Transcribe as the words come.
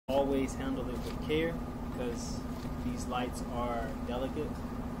always handle it with care because these lights are delicate.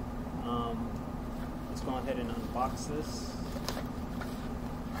 Let's go ahead and unbox this.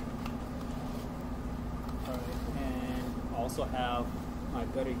 Alright, and I also have my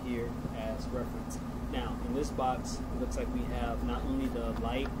gutter here as reference. Now, in this box, it looks like we have not only the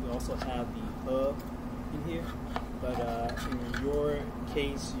light, we also have the hub in here. But in your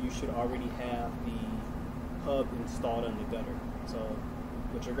case, you should already have the hub installed on the gutter. So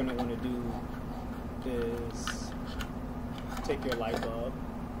what you're going to want to do is take your light bulb,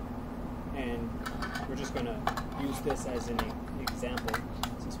 and we're just going to use this as an example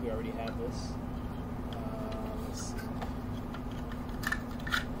since we already have this. Let's see.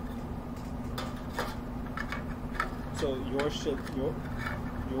 So your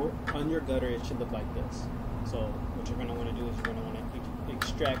on your gutter, it should look like this. So what you're going to want to do is you're going to want to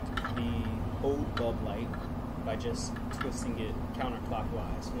extract the old bulb light by just twisting it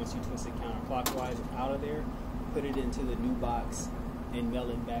counterclockwise. Once you twist it counterclockwise out of there, put it into the new box and mail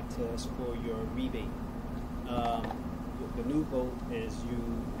it back to us for your rebate. The new bolt is you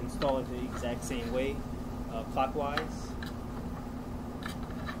install it the exact same way, clockwise.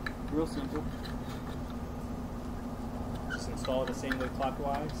 Real simple. Just install it the same way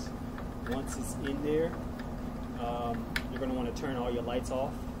clockwise. Once it's in there, you're going to want to turn all your lights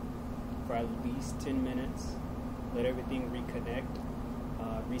off for at least 10 minutes. Let everything reconnect.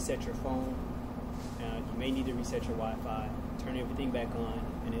 Reset your phone. You may need to reset your Wi-Fi. Turn everything back on,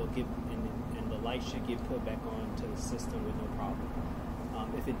 and it'll get and the light should get put back on to the system with no problem.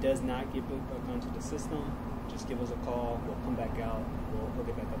 If it does not get put back onto the system, just give us a call. We'll come back out. We'll hook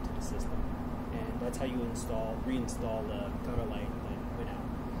it back up to the system, and that's how you reinstall the gutter light that went out.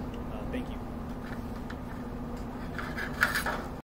 Thank you.